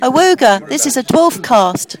Awooga, this is a dwarf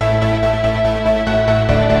cast.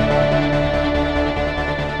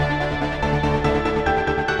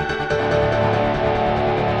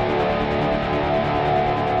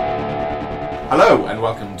 Hello and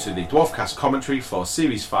welcome to the Dwarfcast commentary for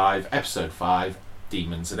Series 5, Episode 5,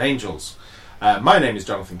 Demons and Angels. My name is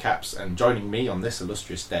Jonathan Capps, and joining me on this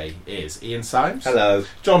illustrious day is Ian Symes. Hello.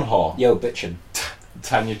 John Hoare. Yo, bitchin'.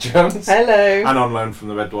 Tanya Jones. Hello. And on loan from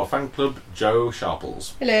the Red Dwarf Fan Club, Joe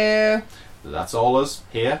Sharples. Hello. That's all us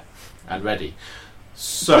here and ready.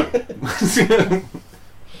 So,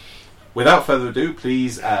 without further ado,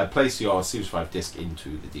 please place your Series 5 disc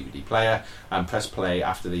into the DVD player and press play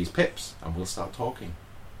after these pips, and we'll start talking.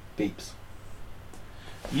 Beeps.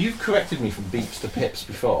 You've corrected me from beeps to pips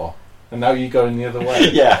before, and now you're going the other way.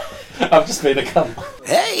 Yeah, I've just been a cunt.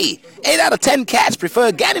 Hey, 8 out of 10 cats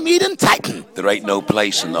prefer Ganymede and Titan. There ain't no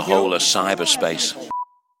place in the whole of cyberspace.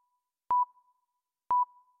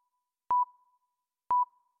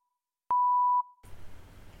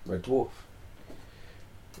 Red Dwarf.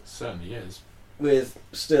 It certainly is. With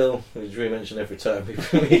still, as we mention every time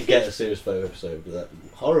we get a Series 5 episode, with that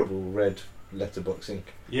horrible red letterbox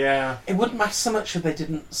ink. Yeah. It wouldn't matter so much if they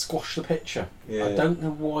didn't squash the picture. Yeah. I don't know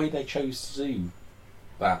why they chose to do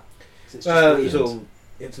that. It's just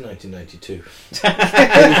it's 1992.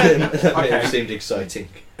 That may have seemed exciting.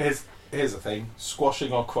 Here's the thing: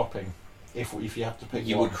 squashing or cropping. If you have to pick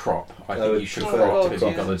You one. would crop. I I think would you should prefer crop to if you're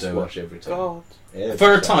yeah. going to do squash it. every time. God. Yeah,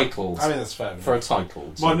 For a that's right. title. I mean, that's fair. For a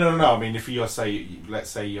title. Well, no. I mean, if you're let's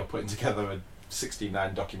say you're putting together a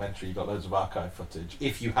 69 documentary, you've got loads of archive footage.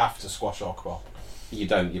 If you have to squash or crop, You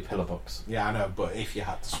don't, you pillar box. yeah, I know. But if you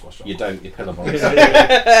had to squash or You crop, don't, you pillar box.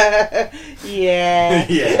 Yeah.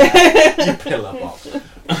 yeah, you pillar box.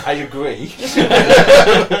 I agree.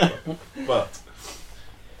 But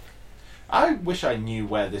I wish I knew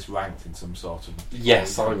where this ranked in some sort of.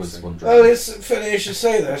 Yes, I was wondering. Well, it's funny you should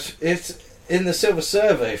say that. It's in the Silver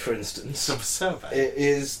Survey, for instance. Some survey. It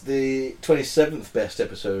is the 27th best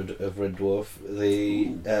episode of Red Dwarf, the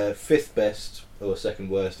 5th best, or second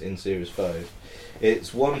worst, in Series 5.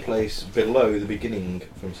 It's one place below the beginning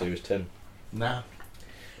from Series 10. Nah.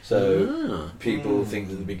 So people think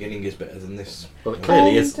that the beginning is better than this. Well, it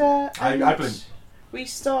clearly is. I blame. We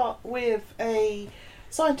start with a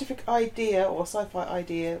scientific idea or sci-fi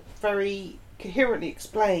idea, very coherently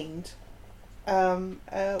explained,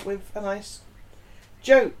 with a nice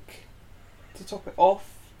joke to top it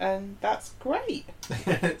off, and that's great.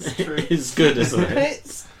 It's true. It's good, isn't it?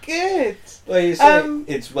 It's good. Well, you say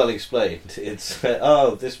it's well explained. It's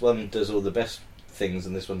this one does all the best things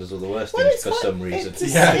and this one does all the worst Well, things it's for quite- some reason.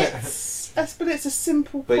 But it's a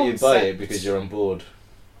simple But concept. you buy it because you're on board.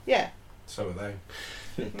 Yeah. So are they.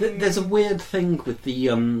 There's a weird thing with the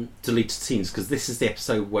deleted scenes, because this is the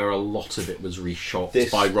episode where a lot of it was reshot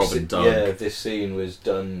by Rob and Doug. Yeah, this scene was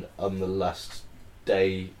done on the last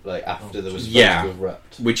day, like after there was supposed Yeah. to have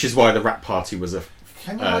wrapped. Which is why the rap party was a...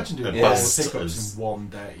 Can you imagine doing yeah. all the bust pickups as- in one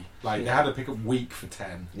day? Like, they had a pickup week for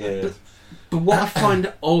 10. Yeah. But what I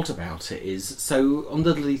find odd about it is, so on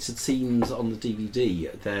the deleted scenes on the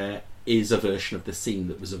DVD, there is a version of the scene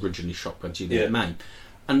that was originally shot by Juliet May.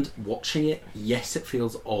 And watching it, yes, it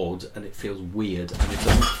feels odd and it feels weird and it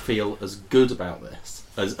doesn't feel as good about this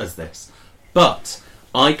as this. But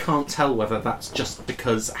I can't tell whether that's just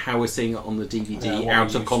because how we're seeing it on the DVD, Yeah, what out we're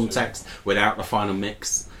of used context, without the final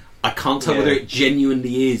mix. I can't tell Yeah. whether it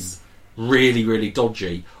genuinely is really, really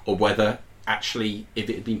dodgy, or whether actually, if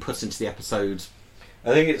it had been put into the episode...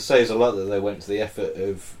 I think it says a lot that they went to the effort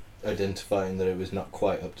of identifying that it was not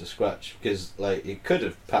quite up to scratch, because like it could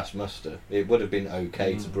have passed muster. It would have been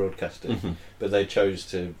okay to broadcast it, but they chose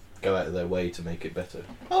to go out of their way to make it better.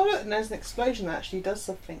 Oh look, and there's an explosion that actually does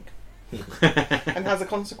something and has a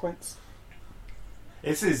consequence.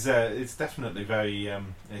 It is. It's definitely very.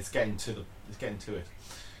 It's getting to it.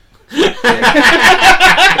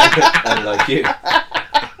 Unlike you.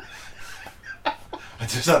 I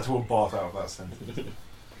just had to abort out of that sentence.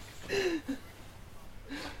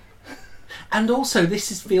 And also,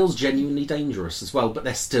 feels genuinely dangerous as well, but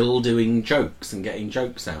they're still doing jokes and getting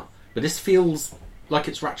jokes out. But this feels like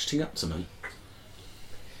it's ratcheting up to me.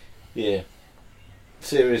 Yeah.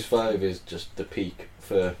 Series 5 is just the peak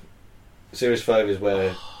for... Series 5 is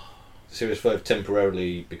where Series 5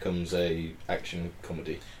 temporarily becomes a action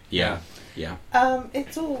comedy. Yeah.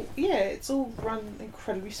 It's all run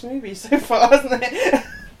incredibly smoothly so far, hasn't it?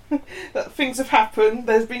 That things have happened,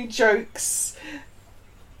 there's been jokes,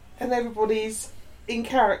 and everybody's in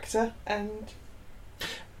character, and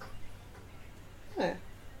yeah.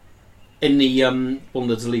 In the one of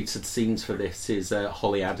the deleted scenes for this is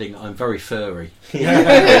Holly adding, "I'm very furry," which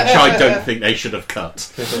Yeah. I don't think they should have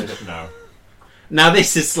cut. No. Now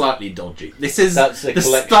this is slightly dodgy. This is That's a the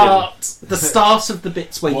collection. start of the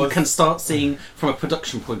bits where you Was- can start seeing, from a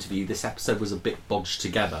production point of view, this episode was a bit bodged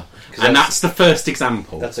together, 'Cause and that's the first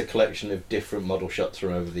example. That's a collection of different model shots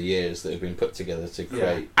from over the years that have been put together to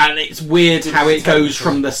create. And it's weird how it goes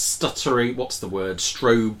from the stuttery, what's the word,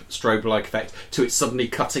 strobe-like effect, to it suddenly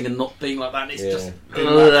cutting and not being like that. And it's Yeah. just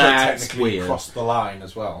Didn't that that's technically weird. crossed the line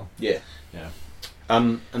as well? Yeah. Yeah.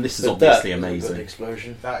 And this is But obviously that is a amazing. good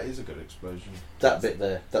explosion. That is a good explosion. That bit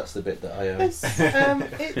there, that's the bit that I own. It's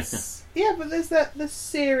but there's the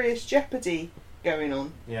serious jeopardy going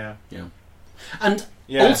on. Yeah. And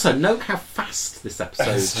Yeah. also, note how fast this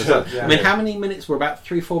episode is. Yeah. I mean, how many minutes? We're about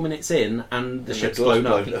 3-4 minutes in, and the And ship's door's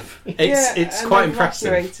blown up. up. It's and quite they've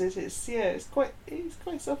impressive. evacuated. It's quite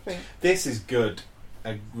something. This is good.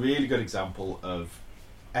 A really good example of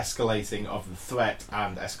escalating of the threat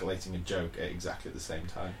and escalating a joke at exactly the same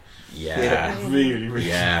time. Yeah. Really, really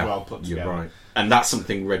Yeah, well put you're together. right. And that's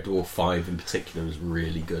something Red Dwarf 5 in particular is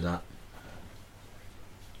really good at.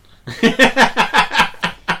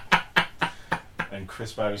 And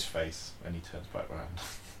Chris Barry's face when he turns back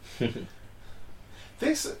round.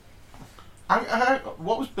 This,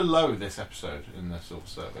 what was below this episode in the sort of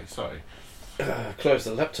survey? Sorry. Close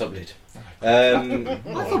the laptop lid. I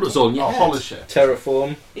thought it was all in your Oh, head. Polisher.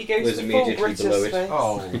 Terraform, He goes Was to full immediately British below it. face.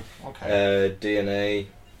 Oh, okay. DNA.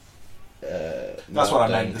 That's what I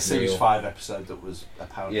meant. Meltdown, The Series Neil, 5 episode that was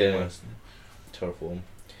apparently Yeah. worse. Terraform.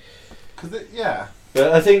 Yeah.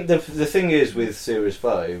 But I think the thing is with Series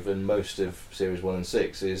 5 and most of Series 1 and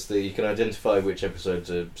 6 is that you can identify which episodes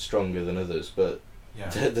are stronger than others, but Yeah.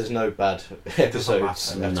 there's no bad doesn't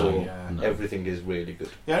episodes matter. at No, all. Yeah. no. Everything is really good.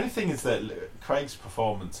 The only thing is that Craig's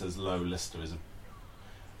performance as Low Lister is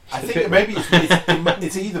I think maybe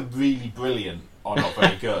it's either really brilliant or not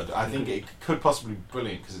very good. I think it could possibly be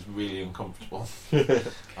brilliant because it's really uncomfortable.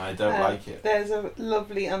 I don't like it. There's a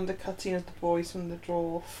lovely undercutting of the boys from the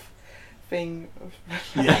dwarf thing.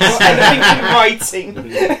 Yes. Anything in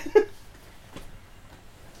writing.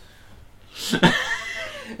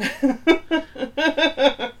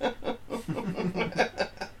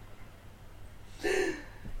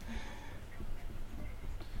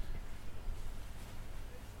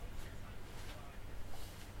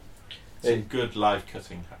 Some good live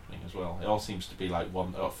cutting happening as well. It all seems to be like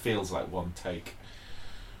one, or it feels like one take.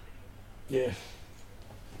 Yeah.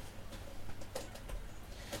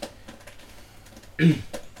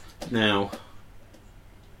 Now,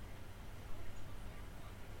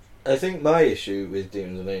 I think my issue with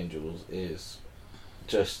Demons and Angels is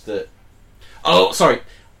just that oh, sorry,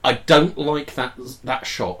 I don't like that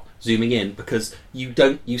shot zooming in because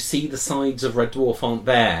you see the sides of Red Dwarf aren't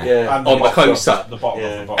there Yeah. And on the bottom- close-up, the bottom Yeah.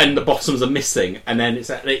 of the bottom. and the bottoms are missing, and then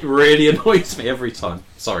it really annoys me every time.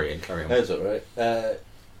 Sorry, Ian, carry on. that's alright.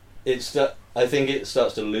 I think it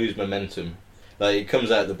starts to lose momentum. Like it comes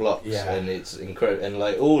out the blocks, Yeah. and it's incredible. And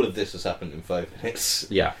like all of this has happened in 5 minutes,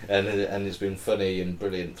 Yeah, and it's been funny and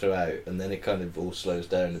brilliant throughout. And then it kind of all slows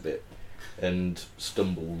down a bit and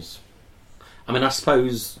stumbles. I mean, I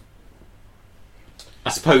suppose.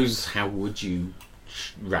 How would you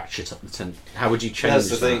ratchet up the temp? How would you change That's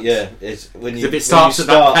the thing. that? Yeah, it's when you If it starts when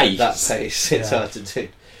at you that start pace. it's Yeah. hard to do.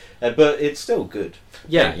 But it's still good.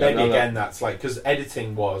 Yeah, Maybe no. again that's like because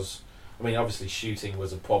editing was. I mean, obviously shooting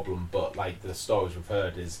was a problem, but like the stories we've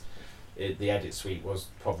heard the edit suite was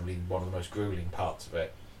probably one of the most grueling parts of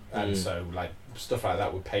it, and so like stuff like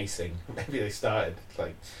that with pacing. Maybe they started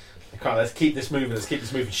like. Let's keep this moving.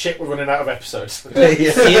 Shit, we're running out of episodes.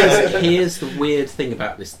 here's the weird thing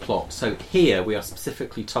about this plot. So here we are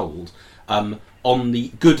specifically told on the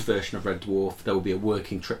good version of Red Dwarf there will be a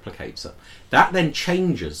working triplicator. That then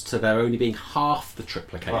changes to there only being half the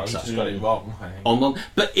triplicator. Well, you just got it wrong. I think. on.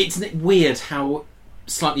 But isn't it weird how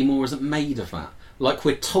slightly more isn't made of that? Like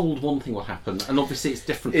we're told one thing will happen, and obviously it's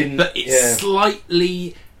different. But it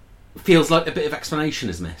slightly feels like a bit of explanation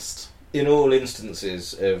is missed. In all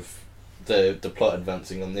instances of the plot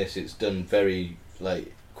advancing on this, it's done very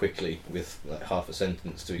like quickly with like half a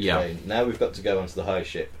sentence to explain. Yeah. Now we've got to go onto the high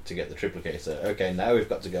ship to get the triplicator. Okay, now we've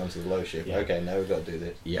got to go onto the low ship. Yeah. Okay, now we've got to do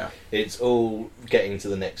this. Yeah, It's all getting to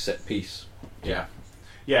the next set piece, yeah.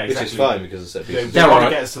 Yeah, exactly. which is fine because the set They, piece. they Yeah, want right.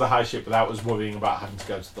 to get us to the high ship without us worrying about having to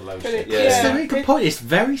go to the low But ship. it- Yeah. It's a Yeah. very good point. It's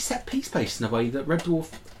very set piece based in a way that Red Dwarf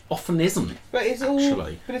often isn't. But it's all.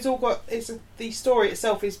 Actually. But it's all got. The story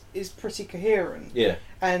itself is pretty coherent Yeah,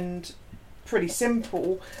 and pretty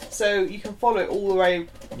simple, so you can follow it all the way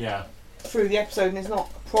Yeah. through the episode, and it's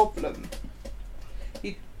not a problem.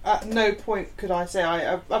 at no point could I say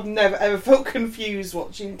I've never ever felt confused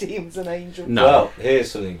watching Demons and Angels. No. Well, here's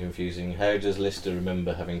something confusing. How does Lister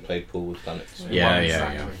remember having played pool with planets? Yeah.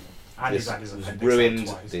 And This he's had his was appendix ruined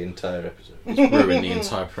out twice. the entire episode. It's ruined the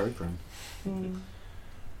entire programme.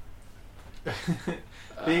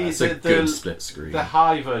 It's a good split screen. The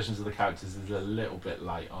high versions of the characters is a little bit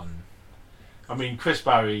light on. I mean, Chris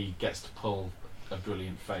Barry gets to pull a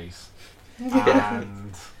brilliant face,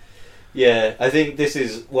 and Yeah, I think this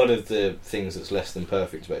is one of the things that's less than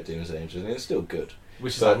perfect about Demons and Angels, and it's still good.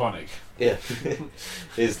 which is But- ironic. Yeah,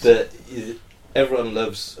 is that everyone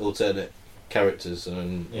loves alternate characters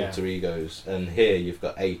and Yeah. alter egos, and here you've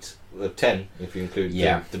got 10 if you include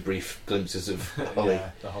Yeah. the brief glimpses of Holly. Yeah,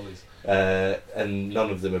 the Hollies. And none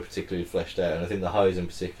of them are particularly fleshed out, and I think the highs in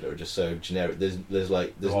particular are just so generic. There's They're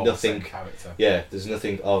all the same nothing. character. Yeah, there's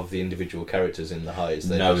nothing of the individual characters in the highs.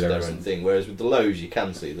 They're No, just there their isn't. own thing. Whereas with the lows, you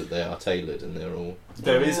can see that they are tailored and they're all.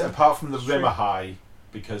 There is, apart from the It's true. Rimmer High,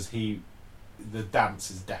 because the dance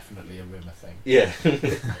is definitely a Rimmer thing. Yeah,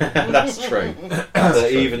 That's true.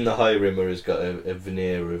 but even the high rimmer has got a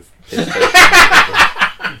veneer of.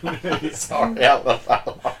 Sorry, out the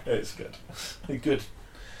foul. It's good. Good.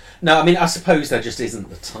 No, I mean, I suppose there just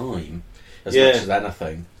isn't the time as Yeah. much as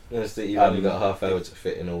anything. That's that you've only got a half hour to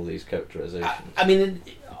fit in all these characterisations. I mean,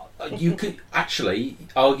 you could actually,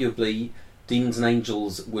 arguably, Demons and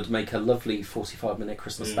Angels would make a lovely 45-minute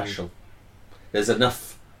Christmas special. There's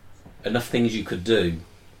enough things you could do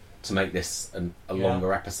to make this a Yeah.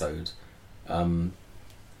 longer episode.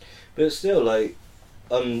 But still, like,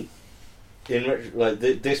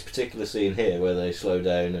 this particular scene here, where they slow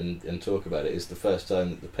down and talk about it, is the first time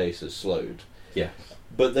that the pace has slowed. Yeah.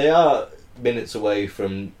 But they are minutes away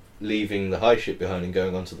from leaving the high ship behind and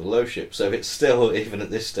going onto the low ship, so it's still, even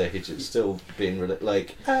at this stage, it's still being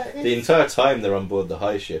the entire time they're on board the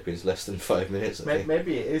high ship is less than 5 minutes. I think.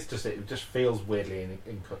 Maybe it is just. It just feels weirdly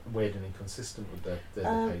weird and inconsistent with the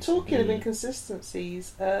pacing. Talking of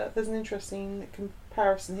inconsistencies, there's an interesting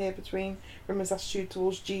comparison here between Rimmer's attitude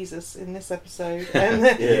towards Jesus in this episode and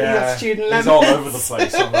his attitude in He's Lemons. all over the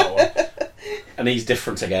place on that one. And he's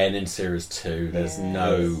different again in Series 2. There's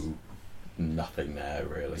Yes. nothing there,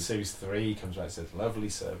 really. Series 3 he comes back and says, "Lovely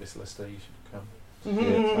service, Lister. You should come."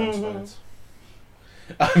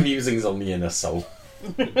 Mhm. Musings on the inner soul.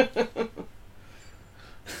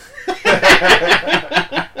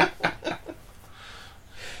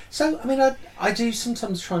 So, I mean, I do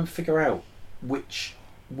sometimes try and figure out which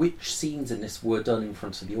scenes in this were done in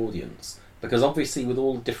front of the audience, because obviously with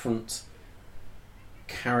all the different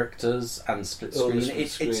characters and split All the screen,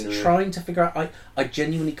 split it's screen, yeah. trying to figure out. I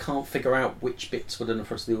genuinely can't figure out which bits were done in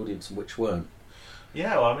front of the audience and which weren't.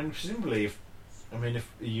 Yeah, well, I mean, presumably, if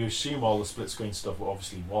you assume all the split screen stuff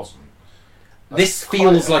obviously wasn't. This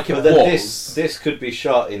feels like it But then was. this could be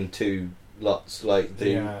shot in two lots. Like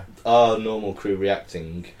our normal crew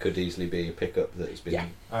reacting could easily be a pickup that has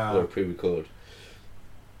been or a pre-record.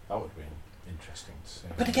 That would be interesting to see.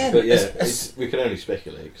 But again, But yeah, as- we can only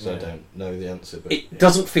speculate because I Yeah. don't know the answer. But it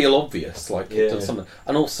doesn't feel obvious like it Yeah. does something.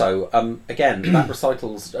 And also, again, that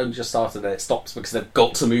recital's only just started and it stops because they've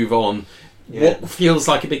got to move on. Yeah. What feels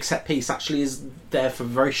like a big set piece actually is there for a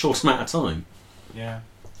very short amount of time. Yeah.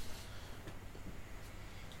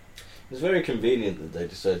 it's very convenient that they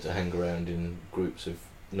decide to hang around in groups of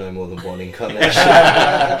no more than one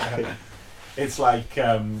incarnation. It's like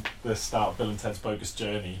the start of Bill and Ted's Bogus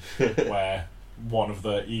Journey, where one of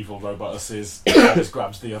the evil robotuses just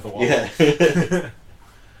grabs the other one. Yeah.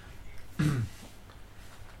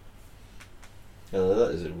 Oh,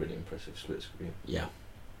 that is a really impressive split screen. Yeah.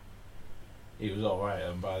 He was alright at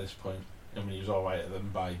them by this point. I mean, he was alright at them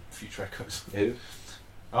by Future Echoes. Who?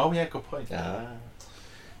 Oh, yeah, good point. Ah.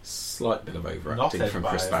 Slight bit of Not overacting from by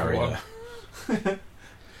Chris Barry everyone. there.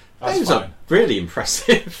 That's Those fine. are really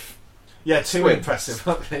impressive. Yeah, too Twins. impressive,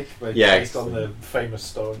 aren't they? Like, Yeah. based on the famous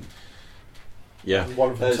story. Yeah.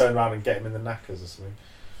 One of them Those- turn around and get him in the knackers or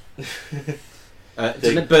something.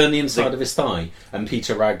 Didn't it burn the inside of his thigh? And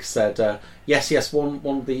Peter Ragg said, yes, one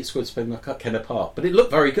of the squids came apart, but it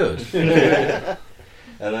looked very good.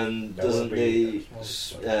 And then That doesn't would be-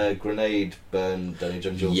 the grenade burn Danny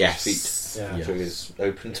John Jules' Yes. feet Yeah. Yes. through his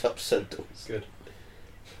opened up sandals? Good.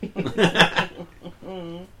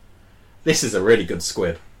 This is a really good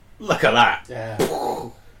squib. Look at that. Yeah.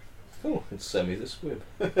 Oh, it's Semi the Squib.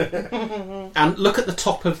 And look at the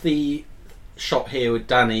top of the shot here with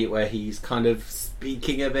Danny, where he's kind of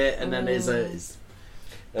speaking a bit, and then there's I think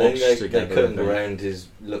Botched they're together cutting a bit. around his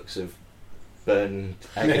looks of burn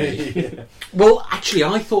agony. Yeah. Well, actually,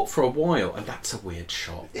 I thought for a while, and that's a weird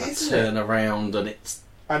shot. That Isn't turn around, and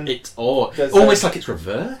And it's odd, There's almost a- like it's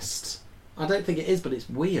reversed. I don't think it is, but it's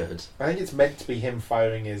weird. I think it's meant to be him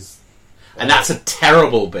firing his. And that's a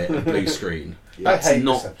terrible bit of blue screen. I It's hate this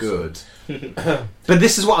not episode. good. But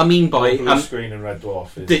this is what I mean by Blue screen and Red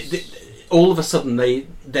Dwarf is. all of a sudden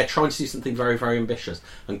they're trying to do something very, very ambitious,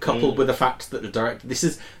 and coupled with the fact that the director, this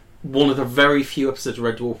is one of the very few episodes of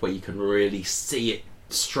Red Dwarf where you can really see it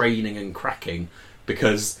straining and cracking,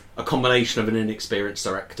 because a combination of an inexperienced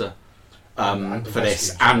director And for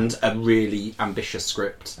this investigation. and a really ambitious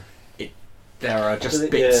script, there are just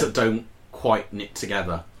bits that don't quite knit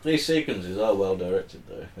together. These sequences are well directed,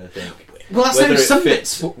 though. I think. Well, that's Whether only it some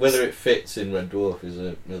fits, bits. whether it fits in Red Dwarf is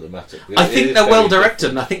another matter. I It think is they're very well directed,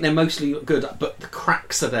 different. and I think they're mostly good. But the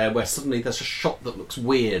cracks are there where suddenly there's a shot that looks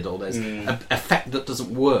weird, or there's an effect that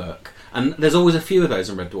doesn't work. And there's always a few of those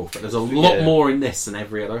in Red Dwarf, but there's a lot more in this than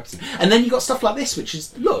every other episode. And then you got stuff like this, which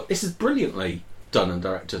is, look, this is brilliantly done and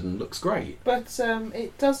directed and looks great. But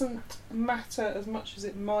it doesn't matter as much as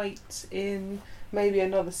it might in maybe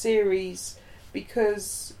another series,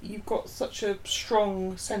 because you've got such a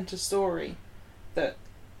strong centre story that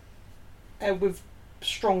with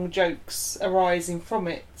strong jokes arising from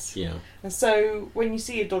it. Yeah. And so when you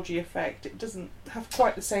see a dodgy effect, it doesn't have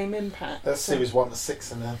quite the same impact. That's series 1 to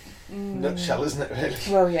 6 in a nutshell, isn't it,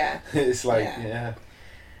 really? Well, yeah. It's like, Yeah.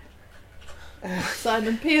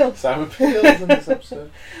 Simon Peel. Simon Peel is in this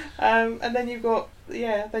episode. And then you've got,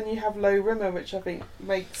 then you have Low Rimmer, which I think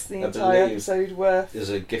makes the I entire believe episode worth. There's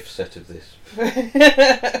a gift set of this.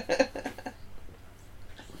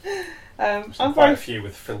 Some I'm quite very, a few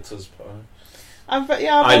with filters put on.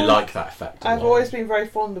 I like that effect. I've always been very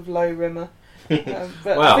fond of Low Rimmer. But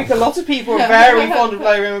Well. I think a lot of people are very fond of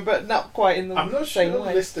Low Rimmer, but not quite in the I'm not same sure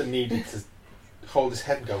way. Lister needed to hold his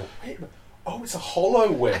head and go, wait a minute. Oh, it's a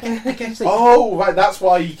hollow whip. Again, Oh, right, that's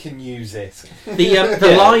why you can use it. the Yeah,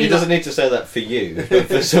 line. he doesn't need to say that for you, but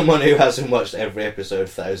for someone who hasn't watched every episode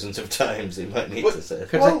thousands of times, he might need But- to say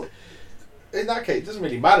that. Well, in that case, it doesn't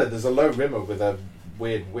really matter. There's a Low Rimmer with a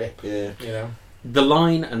weird whip, Yeah. you know. The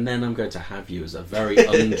line, and then I'm going to have you, is a very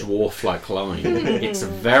undwarf-like line. It's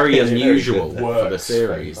very unusual It for the works series.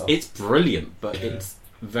 very well. It's brilliant, but Yeah. it's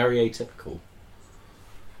very atypical.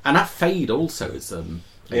 And that fade also is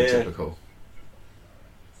atypical.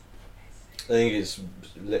 I think it's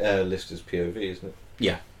Lister's POV, isn't it?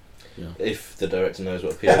 Yeah. If the director knows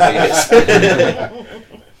what POV is.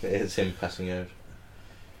 It's him passing out.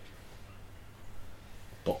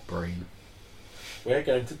 Bot brain. We're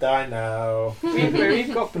going to die now.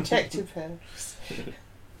 We've got protective hairs.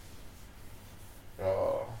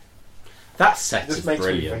 Oh, That set this is makes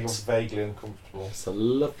me feel brilliant. vaguely uncomfortable. It's a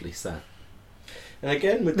lovely set. And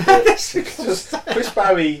again, with the, Just Chris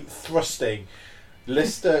Barry thrusting,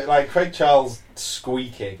 Lister, like Craig Charles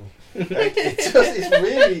squeaking. Like, it's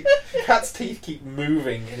really, Cat's teeth keep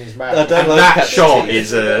moving in his mouth. I don't And like that Cat's shot teeth.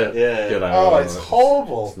 is Yeah. you know, Oh, it's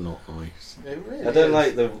horrible. It's not nice. It really I don't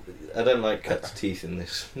is. like Cat's teeth in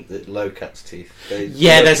this. The low Cat's teeth. They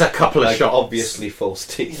Yeah, look there's a couple of like shots. obviously false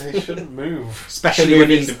teeth. They shouldn't move. Especially They when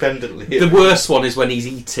move he's... independently. The worst one is when he's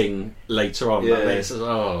eating later on. Yeah. That makes us,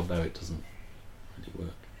 oh, no, it doesn't really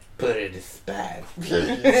work. Put it in spag.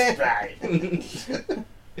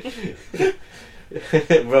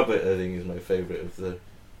 Robert, I think, is my favourite of the.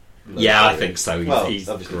 Yeah, I think so. He's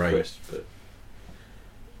obviously great. Chris, but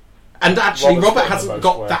And actually, Robert's Robert got the hasn't most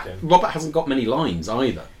got that. working. Robert hasn't got many lines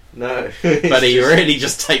either, no. but he really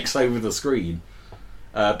just takes over the screen.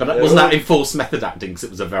 But that wasn't that enforced method acting because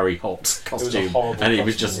it was a very hot was a costume, horrible and he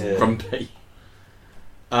was costume. just Yeah. grumpy.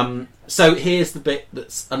 So here's the bit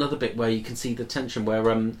that's another bit where you can see the tension where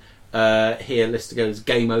here Lister goes,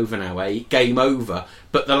 game over now, game over,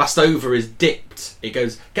 but the last over is dipped. It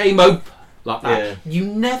goes game over like that. Yeah. You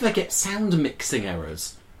never get sound mixing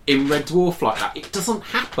errors in Red Dwarf like that. It doesn't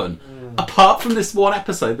happen apart from this one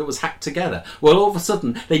episode that was hacked together. Well, all of a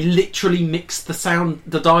sudden they literally mixed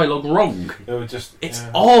the dialogue wrong. They were just. It's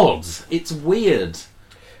odd. It's weird.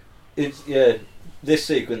 It's this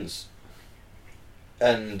sequence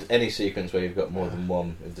and any sequence where you've got more than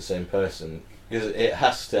one of the same person, because it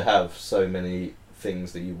has to have so many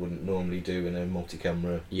things that you wouldn't normally do in a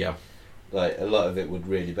multi-camera. Yeah. Like a lot of it would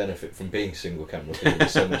really benefit from being single camera because it'd be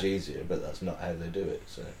so much easier, but that's not how they do it.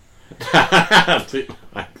 So I do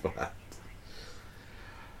like that.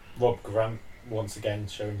 Rob Grant once again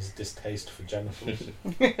showing his distaste for genitals.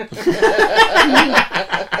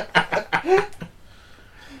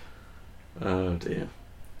 Oh dear.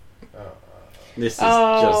 Oh. This is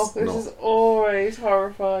just this not. has always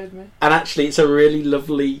horrified me. And actually, it's a really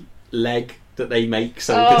lovely leg that they make.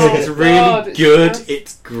 So Oh, it's really God, it's good. just-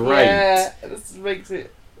 It's great. Yeah, this makes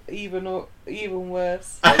it even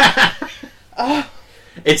worse.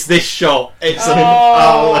 It It's this shot. It's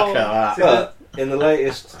Oh. look at that. But in the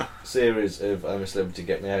latest series of I'm a Celebrity,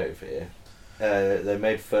 Get Me Out of Here, they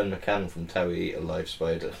made Fern McCann from Towie eat a live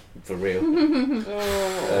spider for real,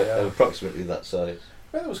 approximately that size.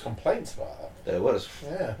 Well, there was complaints about that. There was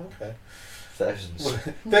Yeah, okay. thousands. Well,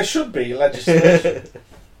 there should be legislation.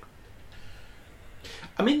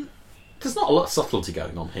 I mean, there's not a lot of subtlety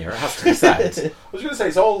going on here. It has to be said. I was going to say,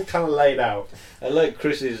 it's all kind of laid out. I like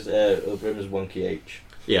Chris's Grimmer's wonky H.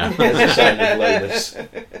 Yeah. As a sign of lowness.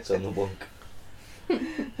 It's on the wonk.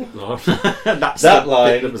 That's That the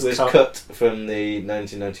line bit was cut from the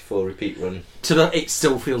 1994 repeat run. It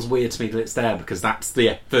still feels weird to me that it's there because that's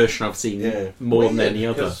the version I've seen more than Weird, any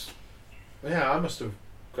other. because- Yeah, I must have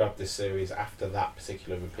grabbed this series after that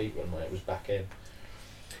particular repeat run when it was back in.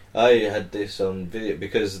 I had this on video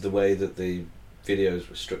because of the way that the videos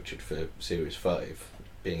were structured for Series 5,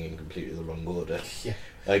 being in completely the wrong order. Yeah.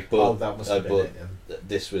 I bought, that must I have been bought it.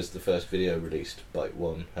 this was the first video released. Byte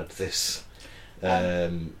 1 had this.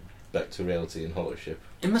 Back to Reality and Hollow-ship.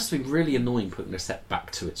 It must have been really annoying putting a set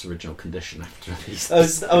back to its original condition after these. I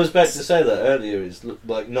was about to say that earlier. It's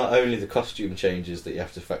like not only the costume changes that you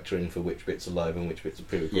have to factor in for which bits are live and which bits are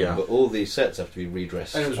pre-recorded, Yeah. but all these sets have to be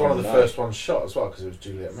redressed. And it was one of the night. first ones shot as well because it was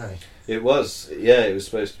Juliet May. It was, yeah. It was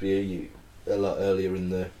supposed to be a lot earlier in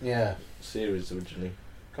the Yeah. series originally.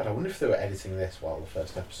 God, I wonder if they were editing this while the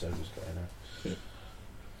first episode was going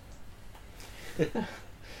out.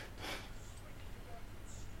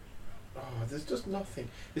 Oh, there's just nothing.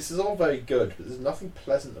 This is all very good, but there's nothing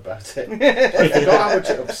pleasant about it. I forgot how much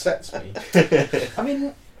it upsets me. I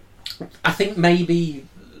mean, I think maybe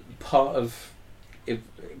part of the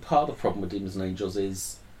problem with Demons and Angels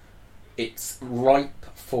is it's ripe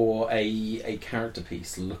for a character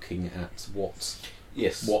piece looking at what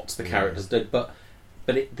the characters did, but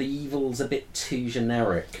the evil's a bit too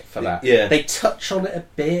generic for that. Yeah. They touch on it a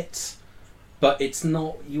bit, but it's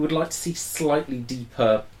not. You would like to see slightly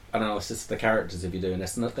deeper analysis of the characters if you're doing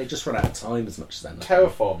this, and they just run out of time as much as they're not.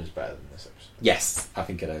 Terraform is better than this episode. Yes, I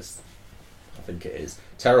think it is.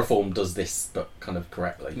 Terraform does this, but kind of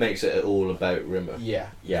correctly. Makes it all about Rimmer. Yeah.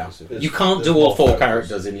 Yeah. There's- You can't there's do all more four focus.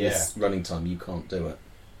 characters in this running time. You can't do it.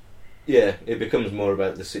 Yeah, it becomes more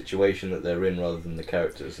about the situation that they're in rather than the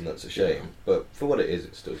characters, and that's a shame. But for what it is,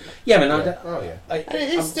 it's still good. Yeah, I mean, Yeah. Oh yeah. And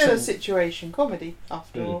it is still a situation comedy,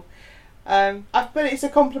 after all. But it's a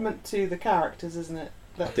compliment to the characters, isn't it?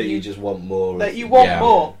 That you just want more. That you want Yeah.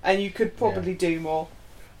 more, and you could probably do more.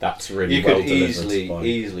 That's really You well could delivered.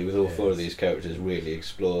 easily, with all four of Yes. these characters, really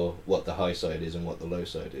explore what the high side is and what the low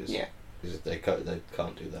side is. Yeah. Because they can't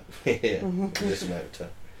do that in this amount of time.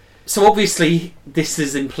 So obviously, this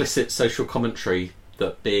is implicit social commentary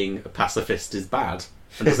that being a pacifist is bad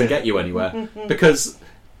and doesn't get you anywhere because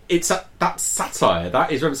that's satire.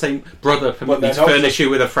 That is what I'm saying. Brother, permit me they're to not furnish just- you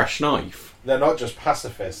with a fresh knife. They're not just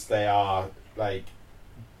pacifists, they are like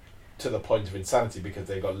to the point of insanity because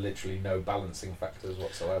they've got literally no balancing factors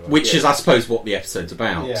whatsoever. Which is, I suppose, what the episode's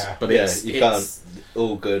about. Yeah. But Yeah, it's, you it's- can't.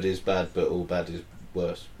 All good is bad, but all bad is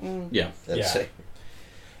worse. Yeah. Let's Yeah. say.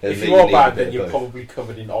 If And you are need a bad, bit then of you're both. probably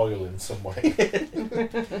covered in oil in some way.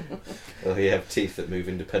 Or you have teeth that move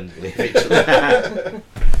independently of each other.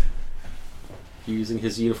 Using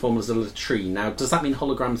his uniform as a latrine. Now, does that mean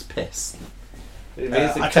holograms piss? It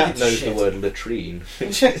means the I cat think knows shit. the word latrine.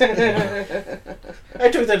 I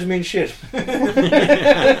took that to mean shit.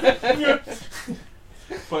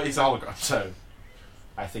 But he's a hologram, so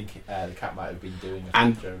I think the cat might have been doing a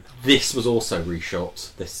And joke. this was also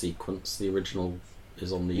reshot, this sequence. The original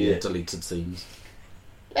is on the Yeah. deleted scenes.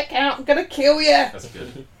 Look out! I'm gonna kill you. That's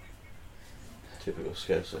good. Typical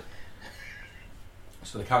Scouser.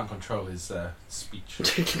 So they can't control his speech.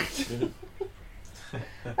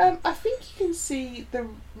 I think you can see the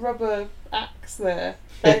rubber axe there.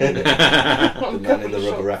 The man in the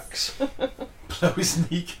rubber axe. Blow his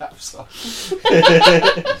kneecaps off.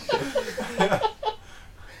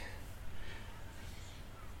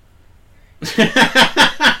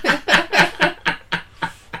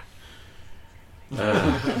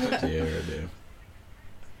 Dear, oh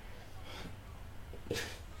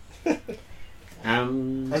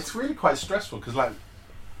dear. It's really quite stressful because, like,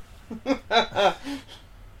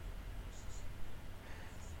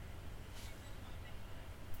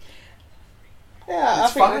 Yeah,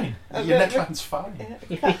 it's fine. Your neckline's fine.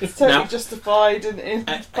 Cat's totally Now- justified in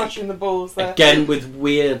punching the balls there. Again, with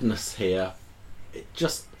weirdness here. It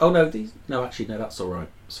just. Oh no, these. No, actually, no, that's alright.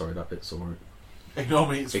 Sorry, that bit's alright. Ignore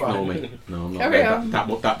me, it's Ignore fine. me. No, I'm not. Carry there. on.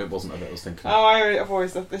 That bit wasn't a bit I was thinking. Oh, I've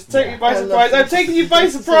always loved this. Take Yeah. me by I love surprise. I'm this. taking you by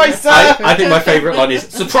surprise, sir. I think my favourite line is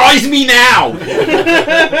 "Surprise me now."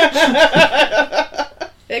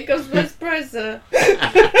 Here comes my espresso.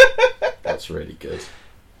 That's really good.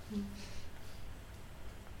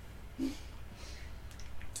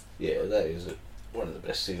 Yeah, that is one of the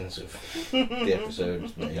best scenes of the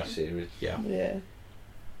episode's main series. Yeah. Yeah.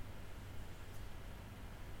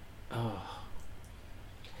 Oh.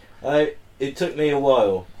 It took me a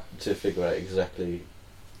while to figure out exactly.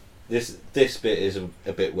 This bit is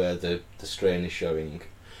a bit where the strain is showing.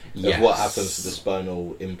 Yes. Of what happens to the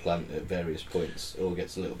spinal implant at various points. It all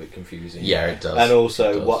gets a little bit confusing. Yeah, it does. And also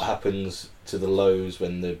It does. what happens to the lows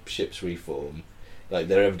when the ships reform. Like,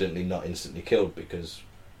 they're evidently not instantly killed because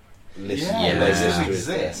Yeah. this Lister does is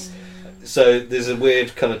there. exist. So there's a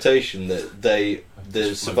weird connotation that the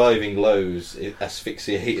surviving lows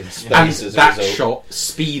asphyxiate in space And as a that result. shot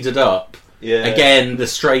speeded up. Yeah. Again, the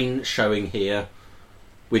strain showing here.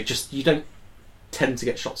 You don't tend to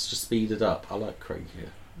get shots just speeded up. I like Craig here.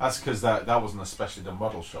 That's because that wasn't a specially done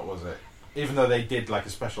model shot, was it? Even though they did like a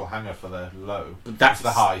special hanger for the low. But that's the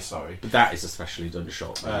high, sorry. But that is a specially done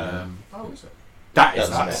shot. Oh, is it? That is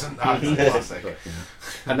That's a That's a classic. But, yeah.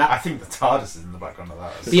 And that, I think the TARDIS is in the background of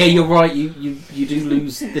that. But yeah, you're right. You do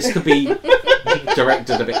lose. This could be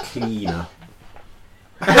directed a bit cleaner.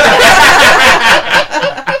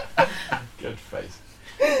 Good face.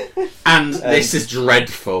 And this is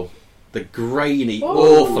dreadful. The grainy,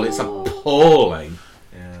 awful. It's appalling.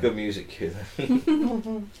 Yeah. Good music here.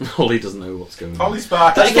 Holly doesn't know what's going on. Holly's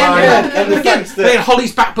back. That's Again, fine. yeah. And the Again, fact that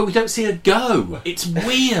Holly's back, but we don't see her go. It's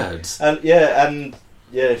weird.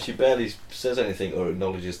 she barely says anything or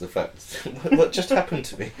acknowledges the fact. What just happened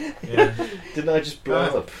to me? Yeah. Didn't I just blow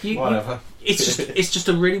up? Whatever. It's just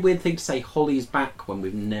a really weird thing to say. Holly's back when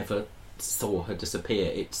we've never saw her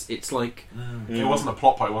disappear. It's like It wasn't a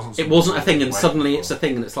plot point. it wasn't a thing, and Waiting suddenly for. it's a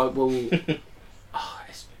thing, and it's like, well,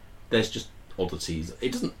 there's just oddities.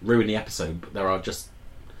 It doesn't ruin the episode, but there are just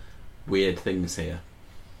weird things here.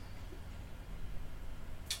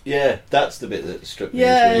 Yeah, that's the bit that struck me. Yeah.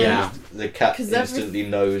 as weird. Yeah. The cat 'Cause instantly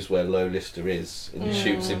knows where Low Lister is and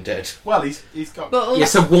shoots him dead. Well, he's got. But also, Yeah,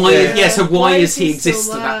 so why? Yeah. Yeah, so why is he still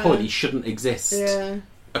exist at that there? point? He shouldn't exist Yeah.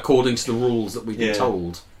 according to the rules that we've been Yeah.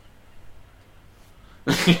 told.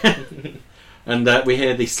 And we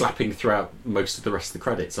hear the slapping throughout most of the rest of the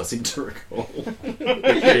credits, I seem to recall,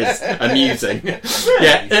 which is amusing.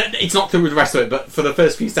 Yeah, it's not through the rest of it, but for the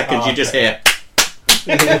first few seconds you just hear,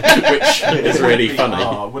 which is really funny.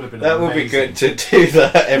 Oh, would have been That would be amazing. good to do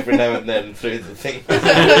that every now and then through the thing. Through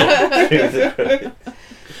the credits.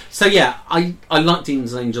 So yeah, I like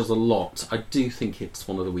Demons and Angels a lot. I do think it's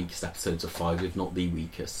one of the weakest episodes of 5, if not the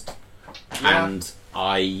weakest. Yeah. And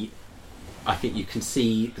I think you can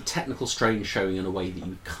see the technical strain showing in a way that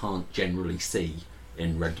you can't generally see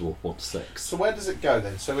in Red Dwarf 1-6. So where does it go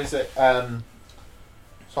then? So is it so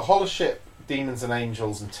Holoship, Demons and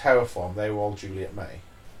Angels, and Terraform? They were all Juliet May.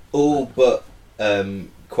 All but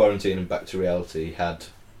Quarantine and Back to Reality had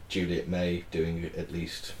Juliet May doing at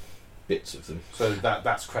least bits of them. So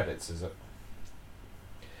that's credits, is it?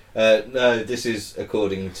 No, this is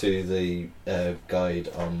according to the guide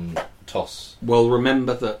on TOS. Well,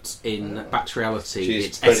 remember that in Back to Reality, She's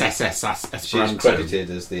it's credited- SSS Esperanto. She's credited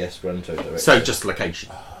as the Esperanto director. So just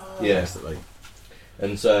location, yeah. basically.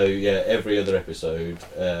 And so, yeah, every other episode,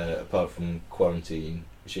 apart from Quarantine,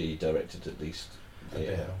 she directed at least.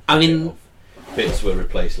 Yeah, I mean, bits were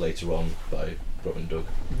replaced later on by Robin Doug.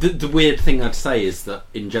 the weird thing I'd say is that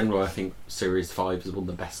in general, I think Series 5 is one of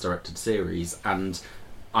the best directed series, and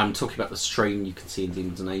I'm talking about the strain you can see in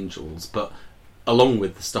Demons and Angels, but along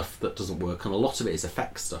with the stuff that doesn't work, and a lot of it is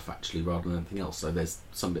effects stuff actually rather than anything else, so there's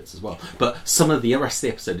some bits as well. But some of the rest of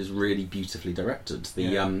the episode is really beautifully directed.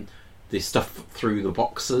 The stuff through the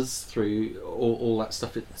boxes, through all that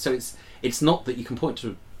stuff. So it's not that you can point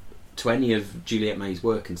to any of Juliet May's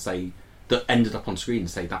work and say that ended up on screen and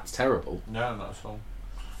say that's terrible. No, not at all.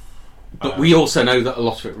 But we also know that a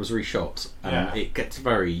lot of it was reshot, and Yeah. it gets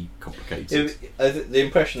very complicated. The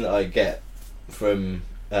impression that I get from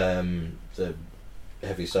the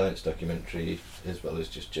heavy science documentary, as well as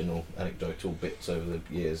just general anecdotal bits over the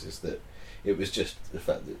years, is that it was just the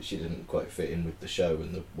fact that she didn't quite fit in with the show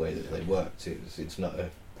and the way that they worked. It's not a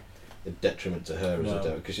detriment to her as a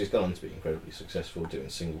director, because she's gone on to be incredibly successful doing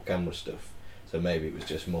single camera stuff. So maybe it was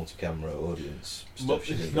just multi-camera audience stuff.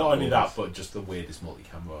 She didn't Not get only involved that, but just the weirdest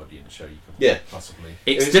multi-camera audience show you could Yeah. possibly.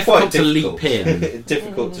 It's It was difficult quite to leap in. It's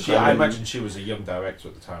difficult to I find. imagine she was a young director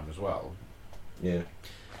at the time as well, Yeah.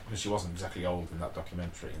 because she wasn't exactly old in that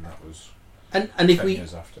documentary, and that was And 10 if we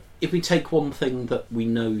years after. if we take one thing that we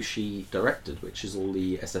know she directed, which is all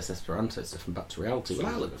the SS Esperanto stuff from Back to Reality, well,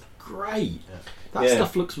 that looks great. Yeah. That Yeah,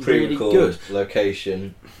 stuff looks really Pre-record, good.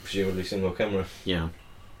 location, presumably single camera. Yeah.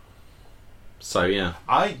 So yeah,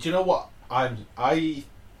 Do you know what? I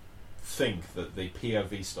think that the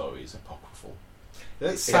POV story is apocryphal.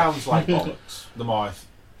 It sounds like bollocks. The more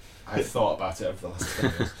I've thought about it over the last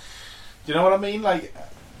 10 years. Do you know what I mean? Like,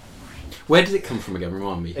 where did it come from again?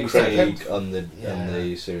 Remind me. Craig on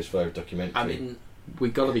the Series 5 documentary. I mean,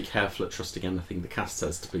 we've got to be careful at trusting anything the cast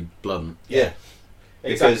says, to be blunt. Yeah.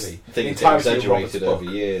 Exactly. Because things The get entirety of exaggerated Robert's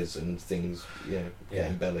over years and things get Yeah.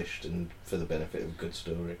 embellished and for the benefit of a good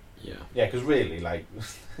story. Yeah. Yeah, because really, like,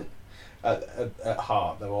 at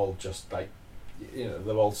heart, they're all just like,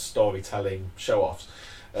 they're all storytelling show-offs,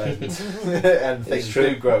 and and things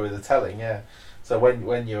do grow with the telling. Yeah. So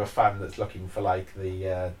when you're a fan that's looking for like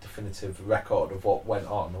the definitive record of what went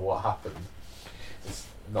on or what happened, it's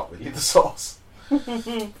not really the source.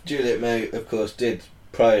 Juliet May, of course, did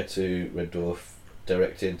prior to Red Dwarf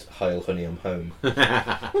directed Heil Honey I'm Home.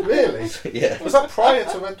 Really? Yeah. Was that prior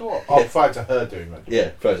to Red Dwarf? Oh, prior to her doing Red Dwarf. Yeah,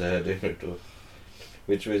 prior to her doing Red Dwarf,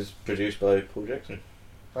 which was produced by Paul Jackson.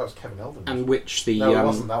 That was Kevin Eldon. And which the No, it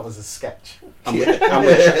wasn't. That was a sketch.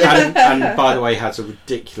 and by the way, has a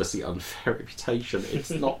ridiculously unfair reputation.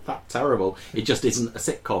 It's not that terrible. It just isn't a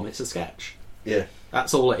sitcom. It's a sketch. Yeah.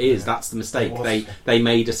 That's all it is. That's the mistake. It was. They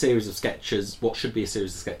made a series of sketches, what should be a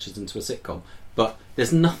series of sketches, into a sitcom. But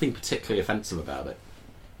there's nothing particularly offensive about it,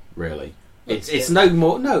 really. It's no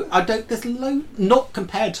more. No, I don't. There's not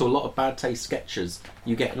compared to a lot of bad taste sketches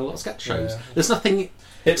you get in a lot of sketch shows. Yeah. There's nothing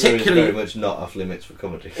Hitler is particularly. very much not off limits for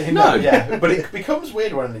comedy. No. Yeah, but it becomes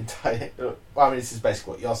weird when an entire. Well, I mean, this is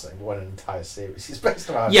basically what you're saying. But when an entire series is based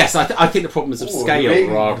on. Yes, I think the problem is of scale really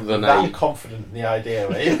rather than that confident in the idea.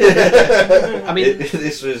 Right? I mean,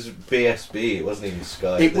 This was BSB. It wasn't even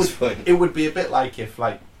Sky at this point. It would be a bit like if,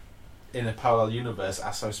 like, in a parallel universe,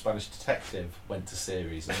 Asso Spanish Detective went to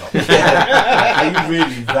series and not. Are you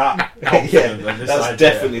really that confident in this that's idea?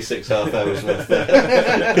 definitely 6.5 hours worth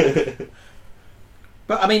there.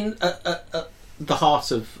 but I mean, the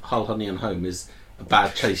heart of Hull, Honey and Home is a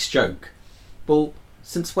bad taste joke. Well,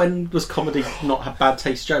 since when was comedy not have bad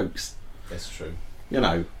taste jokes? It's true. You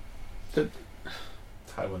know.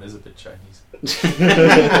 Taiwan is a bit Chinese.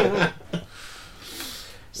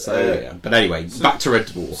 So, but anyway, back to Red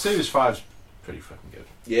Dwarf. Series 5's pretty fucking good.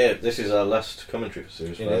 Yeah, this is our last commentary for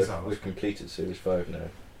Series It 5. is our last We've completed Series 5 now.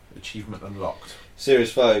 Achievement unlocked.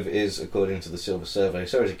 Series 5 is, according to the Silver Survey,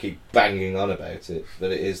 sorry to keep banging on about it,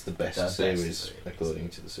 but it is the best series, according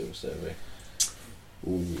to the Silver Survey.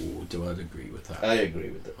 Ooh, do I agree with that? I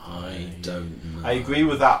agree with that. I don't know. I agree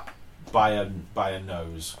with that by a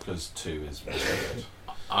nose, because 2 is very good.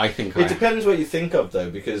 I think It depends what you think of, though,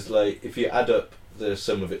 because like if you add up the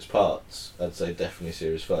sum of its parts, I'd say definitely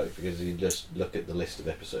Series 5, because you just look at the list of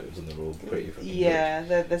episodes and they're all pretty fucking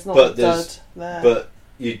good. There's not But a dud there. But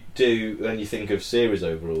you do, when you think of series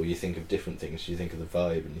overall, you think of different things. You think of the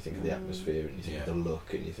vibe, and you think of the atmosphere, and you think of the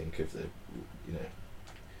look, and you think of the,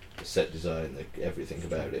 the set design, everything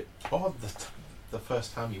about it. Or the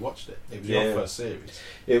first time you watched it. It was your first series.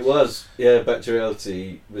 It was, Back to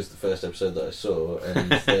Reality was the first episode that I saw,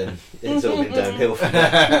 and then it's all been downhill from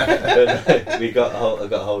there. But I got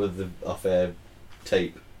hold of the off-air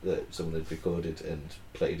tape that someone had recorded and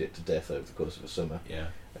played it to death over the course of a summer. Yeah.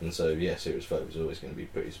 And so, Series 5 was always going to be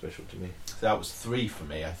pretty special to me. So that was 3 for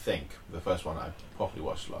me, I think. The first one I properly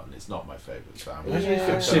watched a lot, and it's not my favourite. So Imagine if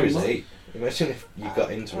it was Series 8. Imagine if you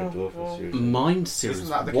got into Red Dwarf with Series 8. Mine Series Isn't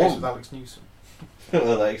that the 1. case with Alex Newsom?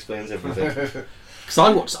 Well, that explains everything. Because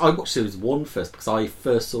I watched Series 1 first, because I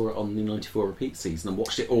first saw it on the 94 repeat season and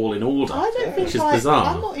watched it all in order. I don't think which is bizarre.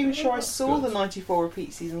 I'm not even sure I saw Good. the 94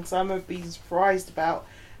 repeat season, because I'm being surprised about,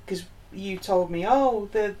 because you told me,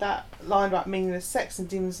 that line about meaningless sex and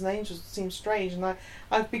demons and angels seems strange, and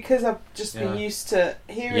I because I've just been used to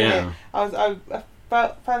hearing it, I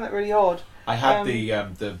found that really odd. I had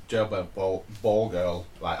the Jailbird Ball Girl,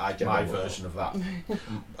 my version of that.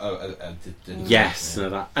 Yes,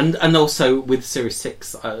 that. And also with Series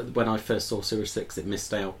 6, when I first saw Series 6, it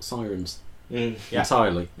missed out Sirens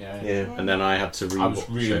entirely. Yeah. And then I had to I was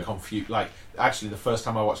rewatch really it. confused. Like, actually, the first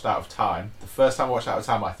time I watched Out of Time, I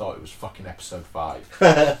thought it was fucking episode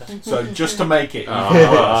 5. So just to make it even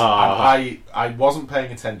worse, I wasn't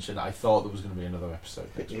paying attention. I thought there was going to be another episode.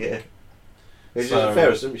 Which is a fair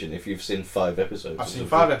assumption if you've seen 5 episodes. I've seen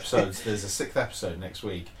 5 episodes. There's a 6th episode next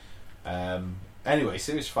week. Anyway,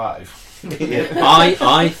 Series 5.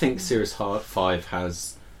 I think Series 5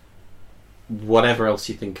 has, whatever else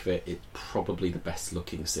you think of it, it's probably the best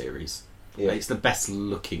looking series. Yeah. It's the best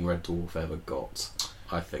looking Red Dwarf ever got,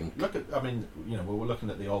 I think. We're looking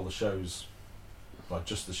at all the shows, well,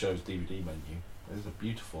 just the show's DVD menu. There's a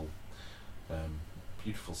beautiful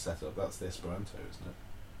setup. That's the Esperanto, isn't it?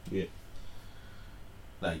 Yeah.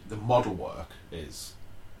 like the model work is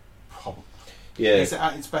probably Yeah. is it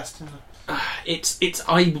at its best in the I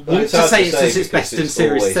want to say it's at its best in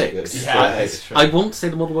Series 6. Yeah, I want to say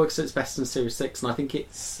the model works at its best in Series 6, and I think it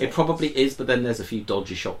probably is, but then there's a few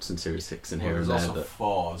dodgy shots in Series 6 in here and there. There's also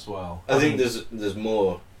 4 as well. I think there's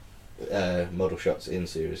more model shots in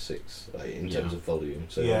Series 6, like, in terms of volume.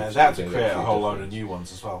 So yeah, it's they have to gonna create get a few whole load different- of new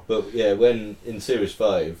ones as well. But yeah, when in Series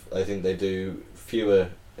 5, I think they do fewer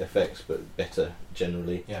effects but better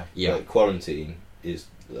generally. Yeah. Like Quarantine is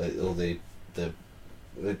like, all the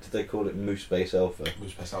did they call it Moose Base Alpha?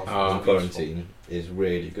 Moose Base Alpha. Oh. And Quarantine is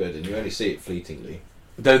really good, and you only see it fleetingly.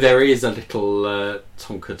 Though there is a little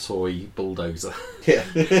Tonka toy bulldozer Yeah.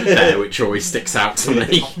 there, which always sticks out to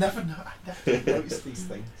me. I never noticed these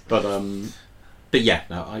things. But yeah,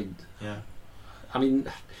 no, I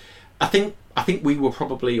mean, I think we were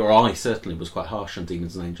probably, or I certainly was quite harsh on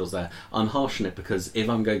Demons and Angels there. I'm harsh on it because if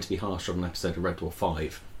I'm going to be harsh on an episode of Red Dwarf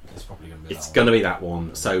 5, It's probably going to be. it's going to be that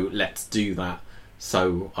one. So let's do that.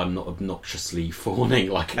 So I'm not obnoxiously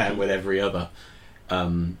fawning like I am with every other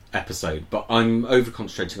episode. But I'm over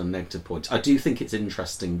concentrating on negative points. I do think it's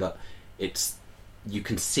interesting that you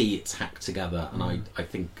can see it's hacked together, and I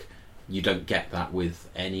think you don't get that with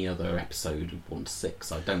any other episode of 1 to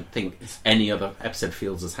 6. I don't think any other episode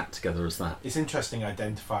feels as hacked together as that. It's interesting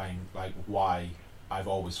identifying like why I've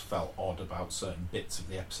always felt odd about certain bits of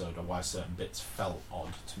the episode, or why certain bits felt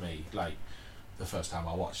odd to me. Like the first time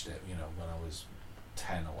I watched it, when I was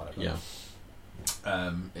 10 or whatever. Yeah.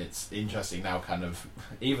 It's interesting now, kind of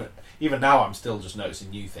even now I'm still just noticing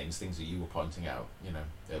new things that you were pointing out.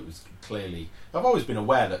 It was clearly, I've always been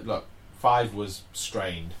aware that, look, 5 was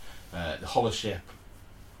strained. The holoship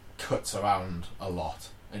cuts around a lot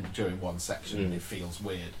and during one section and it feels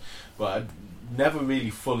weird, but I'd never really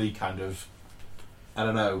fully kind of, I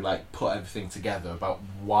don't know, like put everything together about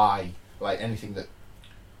why, like anything that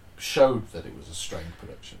showed that it was a strained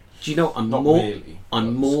production. Do you know, I'm Not more really,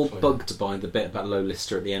 I'm but more it's clear. bugged by the bit about Low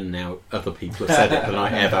Lister at the end now. Other people have said it than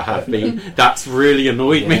I ever have been. That's really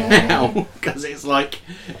annoyed me now, because it's like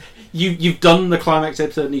you've done the climax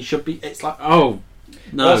episode and you should be. It's like, oh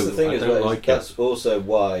no, That's the thing I as don't well. like That's it. also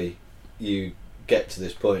why you get to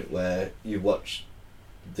this point where you watch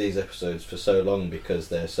these episodes for so long because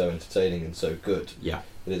they're so entertaining and so good. Yeah.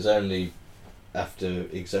 But it's only after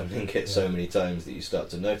examining it so many times that you start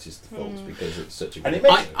to notice the faults because it's such a And good it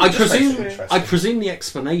makes episode. it just makes it interesting. I presume the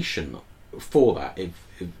explanation for that, if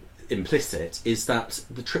implicit, is that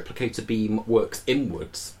the triplicator beam works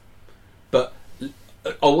inwards, but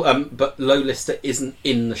Low Lister isn't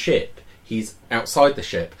in the ship. He's outside the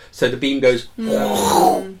ship, so the beam goes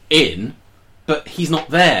in, but he's not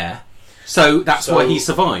there. So that's So why he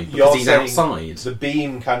survived, you're because he's saying outside. The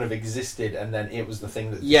beam kind of existed, and then it was the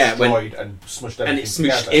thing that Yeah, destroyed and smushed everything And it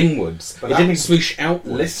smooshed together. inwards. But It that didn't means smoosh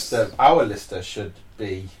outwards. Our Lister should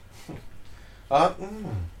be. So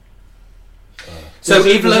There's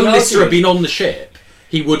if an Low Lister had argument. been on the ship,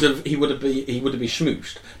 he would have been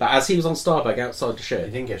smooshed. But as he was on Starbag outside the ship,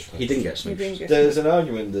 He didn't get smushed. he didn't get smooshed. There's an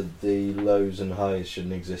argument that the lows and highs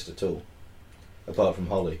shouldn't exist at all, apart from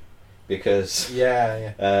Holly, because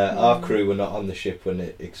Yeah. our crew were not on the ship when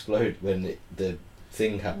it exploded, the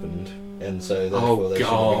thing happened, and so therefore they shouldn't have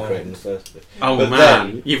God. been created in the first place. Oh But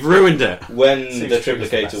man, you've ruined it. When Seems the to be the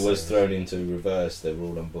triplicator best was series. thrown into reverse, they were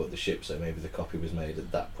all on board the ship, so maybe the copy was made at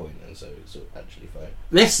that point, and so it's actually fine.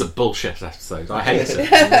 This is a bullshit episode. I hate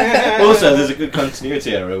it. Also, there's a good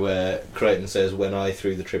continuity error where Creighton says, when I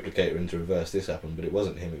threw the triplicator into reverse, this happened, but it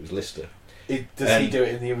wasn't him, it was Lister. Does he And do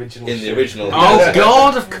it in the original? in the show? original- Oh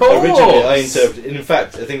God, of course. Originally, I interpreted. In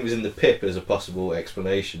fact, I think it was in the PIP as a possible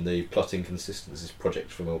explanation. The plot inconsistencies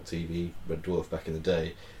project from Alt TV Red Dwarf back in the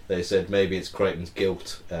day. They said maybe it's Creighton's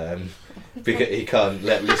guilt because he can't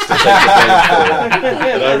let Lister take the blame for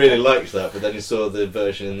it. And I really liked that. But then you saw the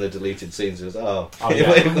version in the deleted scenes. It was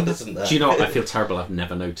it wasn't that. Do you know what? I feel terrible. I've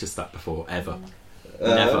never noticed that before, ever. I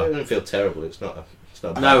Never. don't feel terrible. It's not. It's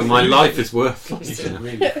not. a No, bad my thing. life is You worthless. should you know.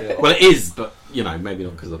 really feel. Well, it is, but maybe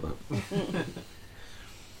not because of that.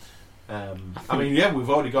 I mean, yeah, we've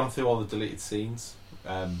already gone through all the deleted scenes.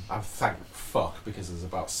 I thank fuck because there's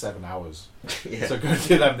about 7 hours. Yeah. So going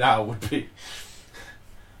through them now would be.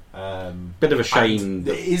 Bit of a shame. And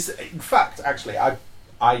That, it is, in fact, actually,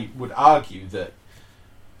 I would argue that.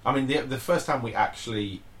 I mean, the first time we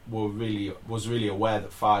actually was really aware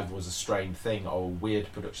that 5 was a strange thing or a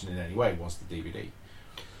weird production in any way was the DVD,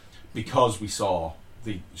 because we saw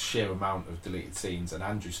the sheer amount of deleted scenes, and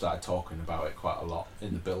Andrew started talking about it quite a lot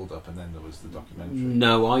in the build-up, and then there was the documentary.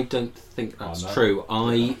 No, I don't think that's no? true.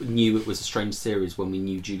 I knew it was a strange series when we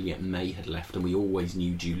knew Juliet May had left, and we always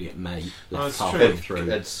knew Juliet May left it's halfway true. through.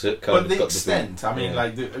 It's kind But of the got extent, I mean,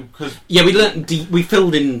 like, because Yeah, we learnt. We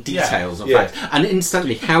filled in details of Yeah. facts, and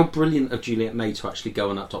instantly, how brilliant of Juliet May to actually go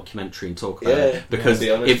on that documentary and talk about Yeah, it. Because be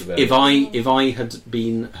honest if about if it. I had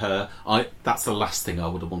been her, that's the last thing I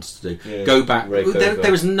would have wanted to do. Yeah. Go back. Rake There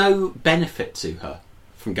over. was no benefit to her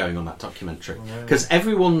from going on that documentary because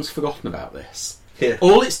everyone's forgotten about this. Yeah.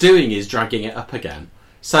 All it's doing is dragging it up again.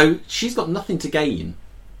 So she's got nothing to gain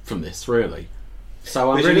from this, really.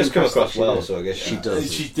 So I'm But she really does come impressed that across she well, did. so I guess She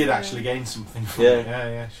does. she did actually gain something from Yeah. it.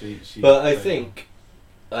 Yeah. She But I think,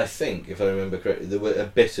 if I remember correctly, there were a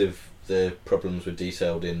bit of the problems were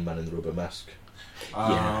detailed in Man in the Rubber Mask,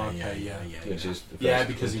 which is the first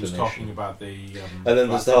because he was explanation. talking about the. And then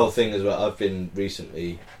there's the whole thing as well. I've been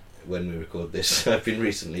recently, when we record this, I've been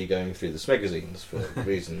recently going through the Smegazines for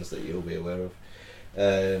reasons that you'll be aware of,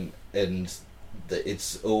 and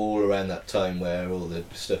it's all around that time where all the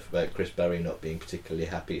stuff about Chris Barry not being particularly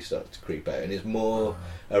happy starts to creep out, and it's more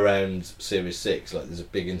around Series 6. Like, there's a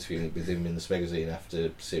big interview with him in the Smegazine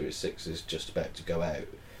after Series 6 is just about to go out,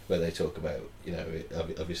 where they talk about,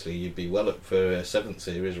 obviously you'd be well up for a 7th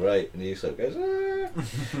series, right? And he sort of goes,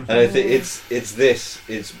 and I think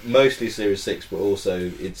it's mostly Series 6, but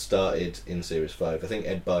also it started in Series 5. I think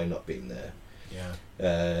Ed By not being there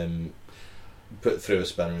put through a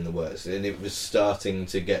spanner in the works, and it was starting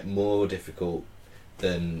to get more difficult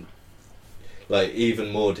than, like, even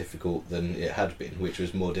more difficult than it had been, which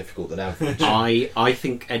was more difficult than average. I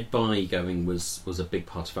think Ed By going was a big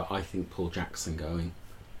part of it. I think Paul Jackson going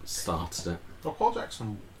started it. Well, Paul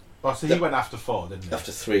Jackson. Well, so he went after 4, didn't he?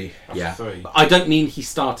 After 3. After 3. But I don't mean he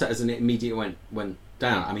started as an immediate went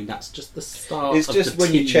down. I mean, that's just the start. It's of just the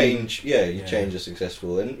when you team. change, change a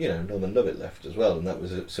successful, and Norman Lovett left as well, and that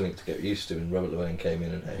was something to get used to. And Robert Llewellyn came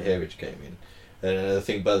in, and Harridge came in, and I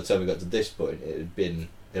think by the time we got to this point, it had been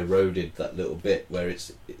eroded that little bit where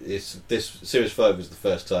it's this Series 5 was the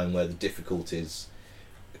first time where the difficulties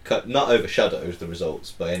not overshadows the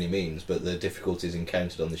results by any means, but the difficulties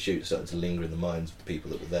encountered on the shoot started to linger in the minds of the people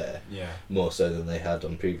that were there, more so than they had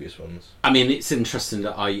on previous ones. I mean, it's interesting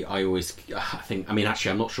that I always think. I mean, actually,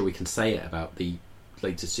 I'm not sure we can say it about the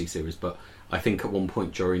latest 2 series, but I think at one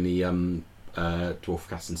point during the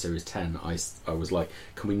Dwarfcast in Series 10, I was like,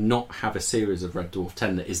 can we not have a series of Red Dwarf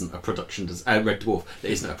 10 that isn't a production Red Dwarf that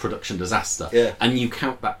isn't a production disaster? Yeah. And you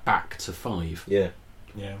count that back to 5. Yeah.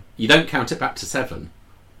 You don't count it back to 7.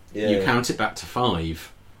 Yeah. You count it back to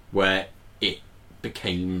 5, where it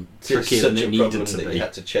became It's trickier such than a it needed problem to that be. you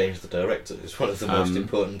had to change the director. It's one of the most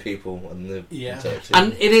important people on the entire team.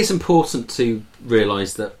 And it is important to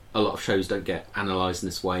realise that a lot of shows don't get analysed in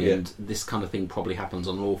this way, and this kind of thing probably happens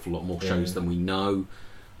on an awful lot more shows than we know.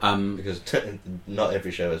 Because not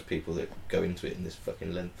every show has people that go into it in this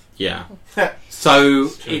fucking length. Yeah. So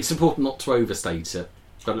it's important not to overstate it,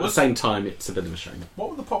 but at the same time, it's a bit of a shame. What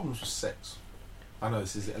were the problems with 6? I know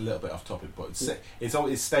this is a little bit off topic, but it's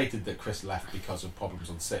always stated that Chris left because of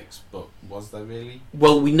problems on 6, but was there really?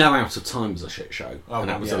 Well, we know Out of Time was a shit show, Oh, and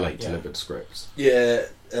that was a yeah, late yeah. delivered script. Yeah,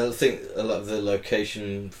 I think a lot of the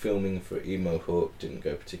location filming for Emo Hawk didn't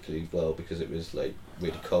go particularly well because it was like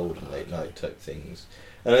really cold and late night type things.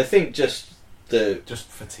 And I think just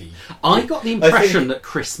fatigue. I got the impression that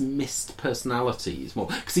Chris missed personalities more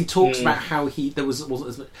because he talks about how there wasn't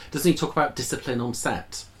as much. Doesn't he talk about discipline on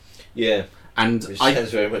set? Yeah. And Which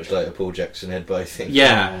sounds very much like a Paul Jackson Ed By thing.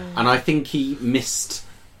 Yeah, and I think he missed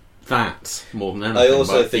that more than anything. I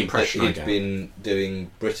also the think that impression I he'd get. been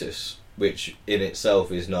doing Britus, which in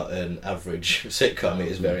itself is not an average sitcom. It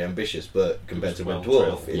is very ambitious, but compared to Red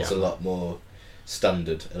Dwarf, it's a lot more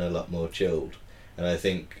standard and a lot more chilled. And I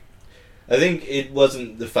think it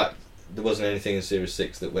wasn't the fact there wasn't anything in Series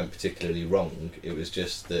 6 that went particularly wrong. It was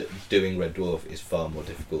just that doing Red Dwarf is far more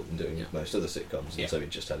difficult than doing most other sitcoms, and so he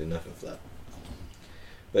just had enough of that.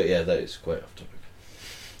 But yeah, that is quite off topic.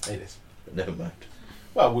 It is. But never mind.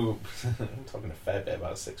 Well, we were talking a fair bit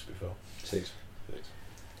about 6 before. 6.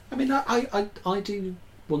 I mean, I do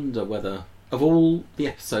wonder whether of all the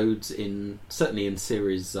episodes certainly in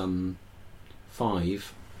Series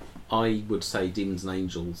 5, I would say Demons and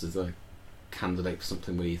Angels is a candidate for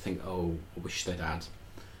something where you think, oh, I wish they'd had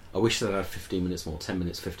 15 minutes more, 10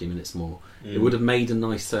 minutes, 15 minutes more. It would have made a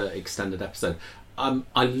nicer extended episode.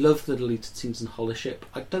 I love the deleted scenes in Hollership.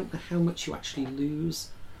 I don't know how much you actually lose.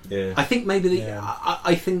 Yeah. I think maybe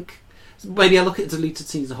I think maybe I look at deleted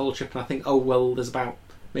scenes in Hollership and I think, oh well, there's about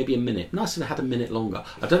maybe a minute. Nice if it had a minute longer.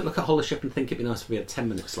 I don't look at Hollow Ship and think it'd be nice if we had 10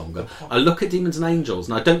 minutes longer. I look at Demons and Angels,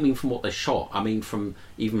 and I don't mean from what they shot. I mean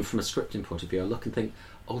even from a scripting point of view. I look and think,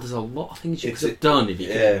 oh, there's a lot of things you could have done if you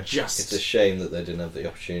could have just... It's a shame that they didn't have the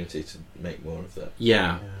opportunity to make more of that.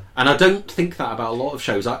 Yeah. And I don't think that about a lot of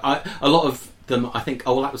shows. A lot of them, I think,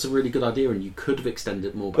 oh, well, that was a really good idea and you could have extended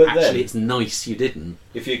it more, but actually then, it's nice you didn't.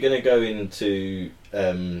 If you're going to go into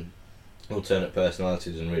alternate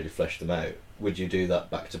personalities and really flesh them out, would you do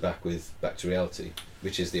that back to back with Back to Reality,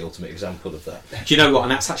 which is the ultimate example of that? Do you know what?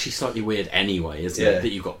 And that's actually slightly weird anyway, isn't it?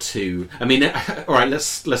 That you've got two. I mean, all right.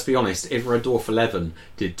 Let's be honest. If Rodolphe 11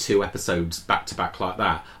 did 2 episodes back to back like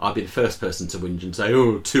that, I'd be the first person to whinge and say,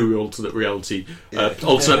 "Oh, 2 alternate reality,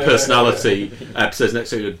 alternate personality episodes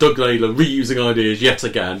next to Doug Naylor reusing ideas yet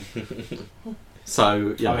again."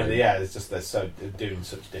 So yeah, I mean, it's just they're doing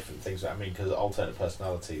such different things. I mean, because alternate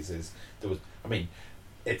personalities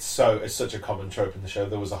it's such a common trope in the show.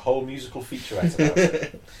 There was a whole musical featurette about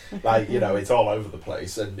it. Like, it's all over the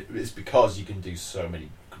place, and it's because you can do so many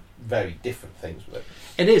very different things with it.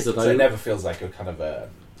 It is, so it never feels like a kind of a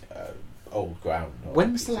old ground.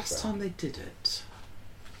 When was the last time they did it?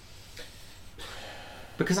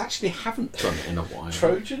 Because actually they haven't done it in a while.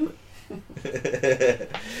 Trojan?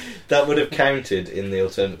 That would have counted in the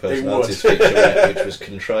alternate personalities featurette, which was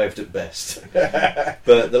contrived at best.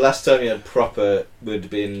 But the last time you had proper would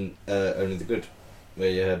have been Only the Good, where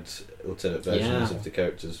you had alternate versions of the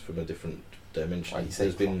characters from a different dimension.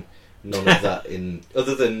 There's been none of that in,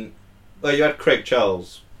 other than, well, you had Craig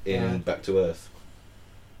Charles in Back to Earth.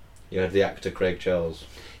 You had the actor Craig Charles.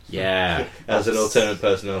 Yeah, as an alternate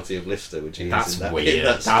personality of Lister, which he that's is in that, weird. In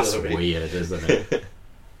that that's story. Weird, isn't it?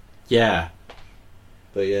 Yeah,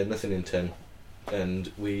 but nothing in 10,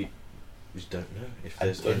 and we don't know if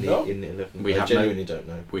there's any in 11. We genuinely don't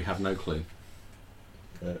know. We have no clue.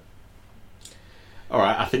 No. All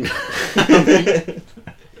right, I think.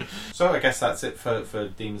 So I guess that's it for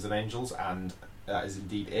Demons and Angels, and that is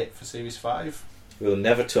indeed it for Series 5. We'll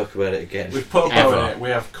never talk about it again. We've put a bow on it.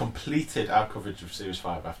 We have completed our coverage of Series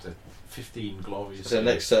 5 after 15 glorious So years.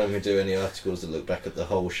 next time we do any articles that look back at the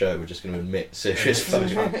whole show, we're just going to admit Series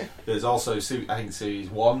 5. There's also, I think Series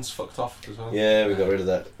 1's fucked off as well. Yeah, we got rid of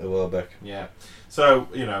that a while back. Yeah. So,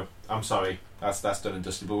 I'm sorry. That's done and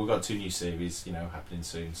dusted, but we've got 2 new series, happening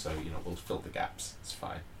soon, so, we'll fill the gaps. It's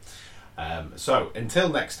fine. So, until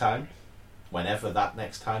next time, whenever that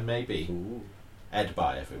next time may be, Ed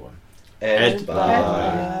bye, everyone. Ed bye.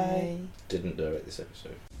 Bye. Didn't direct this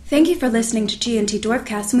episode. Thank you for listening to G&T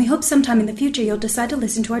Dwarfcast, and we hope sometime in the future you'll decide to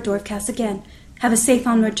listen to our Dwarfcast again. Have a safe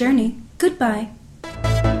onward journey. Goodbye.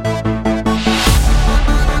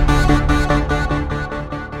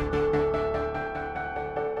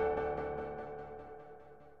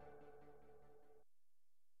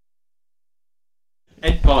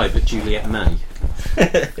 Ed bye, but Juliet May.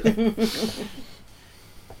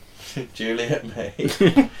 Juliet May.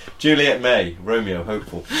 Juliet May, Romeo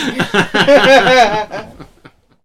Hopeful.